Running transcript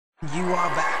You are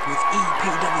back with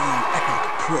EPW Epic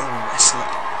Pro Wrestling.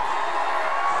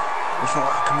 Before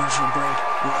our commercial break,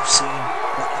 we have seen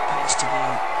what appears to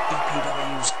be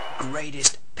EPW's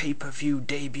greatest pay-per-view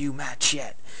debut match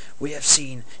yet. We have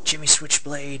seen Jimmy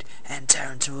Switchblade and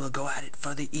Tarun Tula go at it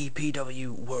for the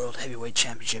EPW World Heavyweight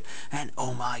Championship, and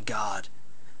oh my god.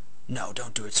 No,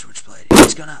 don't do it, Switchblade.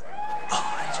 He's gonna...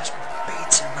 Oh, he just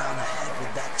beats him around the head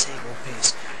with that table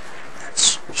piece.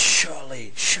 That's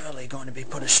surely going to be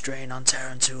put a strain on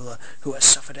Tarun Tula, who has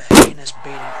suffered a heinous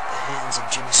beating at the hands of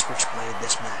Jimmy Switchblade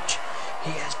this match.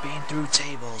 He has been through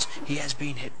tables, he has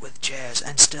been hit with chairs,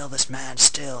 and still this man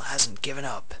hasn't given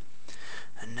up.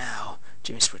 And now,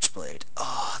 Jimmy Switchblade,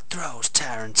 throws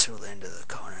Tarun Tula into the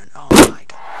corner, and oh my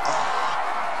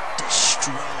god,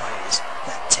 destroys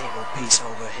that table piece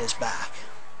over his back.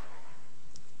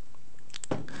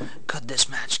 Could this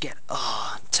match get...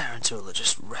 Tarun Tula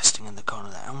just resting in the corner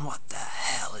there. And what the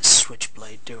hell is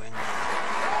Switchblade doing now? Oh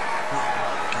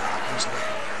my god, he's laying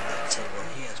on that table.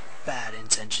 He has bad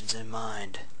intentions in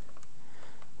mind.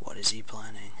 What is he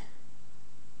planning?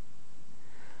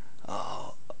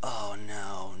 Oh no.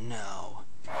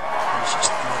 He's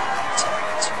just throwing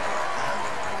Tarun Tula out of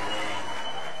the ring.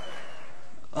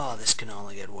 Oh, this can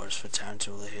only get worse for Tarun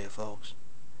Tula here, folks.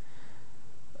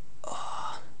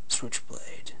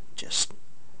 Switchblade, just...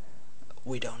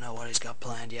 We don't know what he's got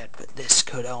planned yet, but this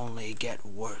could only get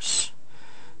worse.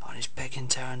 Oh, he's picking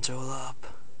Tarun Tula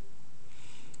up.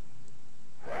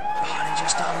 Oh, and he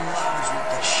just unloads with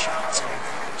the shots in the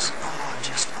face.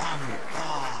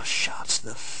 Shots to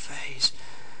the face.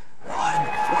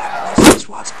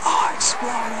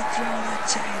 Exploded through the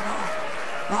table.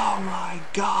 Oh my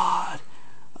god.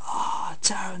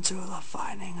 Tarun Tula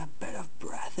finding a bit of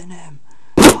breath in him.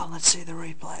 Let's see the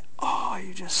replay.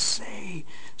 You just see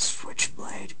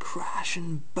Switchblade crash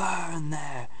and burn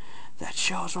there. That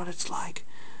shows what it's like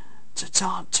to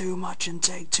taunt too much and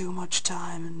take too much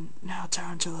time. And now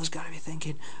Tarun Tula's got to be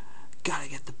thinking, gotta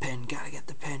get the pin.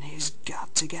 He's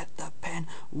got to get the pin.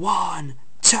 1,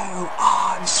 2,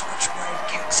 and Switchblade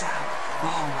kicks out.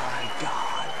 Oh my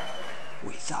god.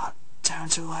 We thought Tarun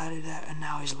Tula had it there, and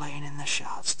now he's laying in the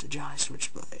shots to Johnny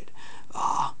Switchblade.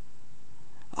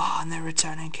 And they're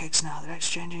returning kicks now. They're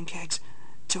exchanging kicks.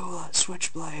 Tula,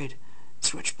 Switchblade, no.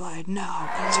 Enziguri, no,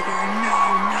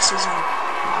 misses it.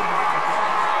 Oh my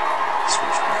god.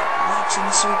 Switchblade locks in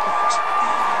the suplex.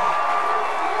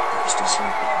 There's the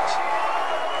suplex.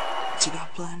 What's he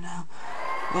got planned now?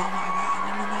 Oh my god,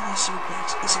 and another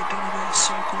suplex. Is it gonna be a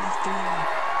circle of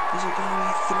 3? Is it gonna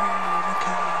be 3 in a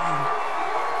count?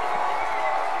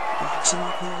 Locks him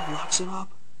up there, locks him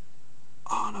up.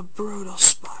 On a brutal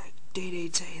spike.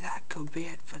 DDT, that could be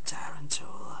it for Tarun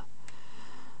Tula.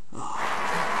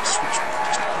 Switchblade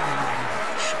just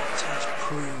unloading shots. He's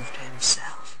proved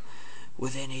himself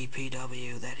within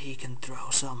EPW that he can throw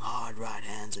some hard right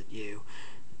hands at you.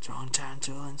 Throwing Tarun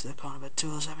Tula into the corner, but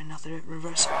Tula's having nothing to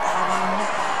reverse. No!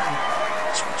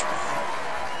 Switchblade.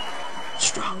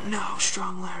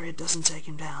 Strong lariat doesn't take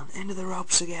him down. Into the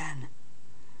ropes again.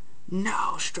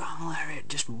 No, strong lariat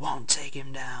just won't take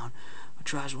him down.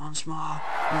 Tries once more.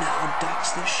 No,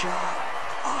 ducks the shot.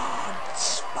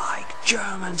 Spike,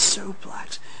 German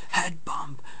suplex, head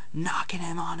bump, knocking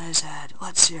him on his head.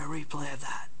 Let's see a replay of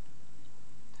that.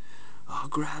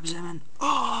 Grabs him and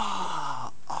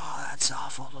that's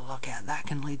awful to look at. That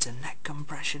can lead to neck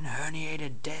compression,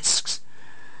 herniated discs.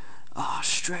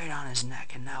 Straight on his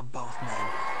neck, and now both men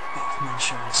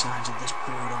showing signs of this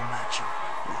brutal matchup.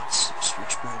 What's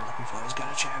Switchblade looking for? He's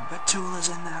got a chair, but Tula's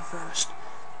in there first.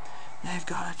 They've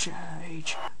got a chair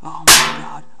each. Oh my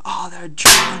god. They're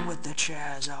juggling with the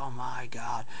chairs. Oh my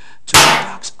god. Tula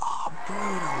ducks.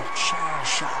 Brutal chair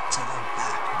shot to the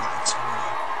back by Tula.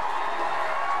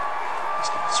 He's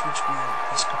got Switchblade.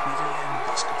 This could be the end.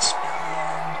 This could spell the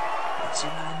end. What's he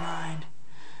got in mind?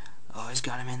 He's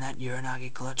got him in that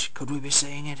Uranagi clutch. Could we be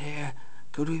seeing it here?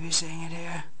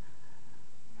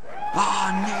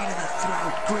 Knee to the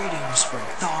throat. Greetings from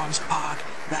Thorns Park.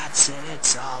 That's it.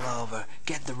 It's all over.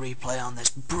 Get the replay on this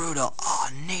brutal.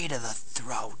 Knee to the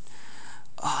throat.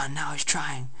 Now he's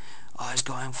trying. He's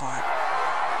going for it.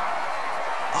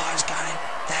 He's got it.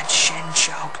 That shin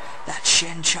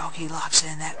choke. He locks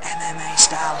in that MMA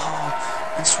style hold.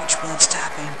 And Switchblade's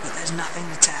tapping, but there's nothing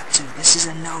to tap to. This is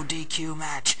a no DQ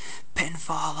match.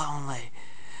 Pinfall only.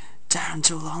 Tarun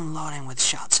Tula unloading with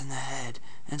shots in the head,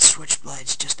 and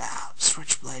Switchblade's just out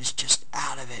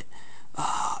of it.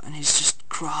 And he's just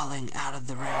crawling out of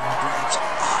the ring and grabs.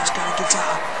 He's got a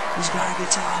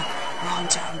guitar. And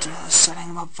Tarun Tula's setting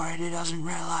him up for it. He doesn't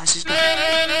realize he's got...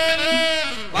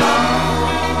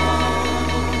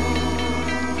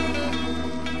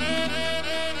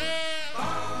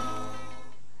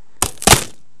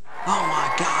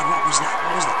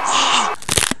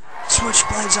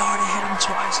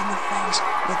 in the face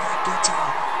with that guitar.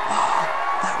 Oh,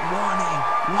 that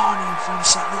warning from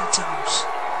Salitos.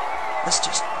 That's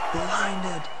just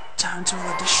blinded. Tarun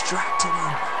Tula distracted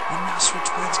him, and now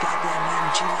Switchblade's got that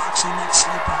advantage. He locks in that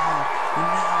sleeper hold, and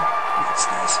now, what's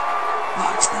this?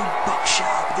 Oh, it's the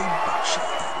buckshot, that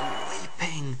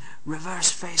leaping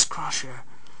reverse face crusher.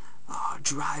 Oh,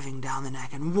 driving down the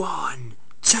neck, and 1,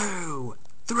 2,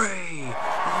 3. Oh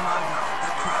my god,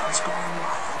 the crowd's going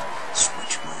wild.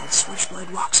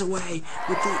 Switchblade walks away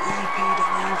with the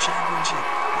EPW Championship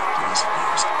after his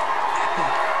first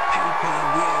epic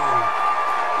pay-per-view.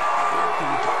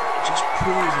 EPW just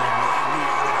proving why we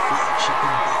are the flagship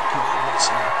in backyard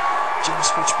wrestling. Jimmy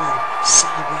Switchblade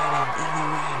celebrating in the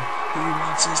ring. He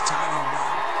wants his title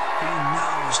back. He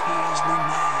knows he is the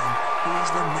man. He is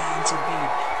the man to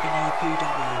beat in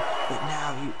EPW. But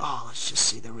now let's just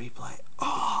see the replay.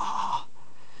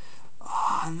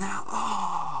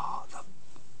 Now,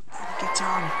 the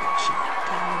guitar and buckshot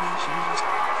combination just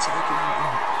taking him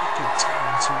and fucking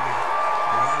Tarun Tula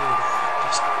laid out.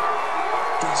 Just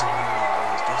doesn't know what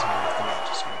it is, doesn't know if the match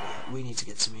is over yet. We need to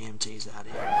get some EMTs out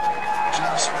here.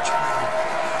 Jimmy Switchblade,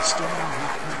 still right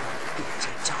now, he has a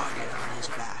target on his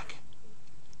back.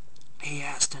 He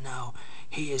has to know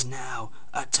he is now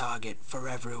a target for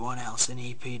everyone else in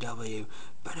EPW.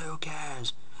 But who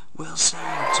cares? We'll see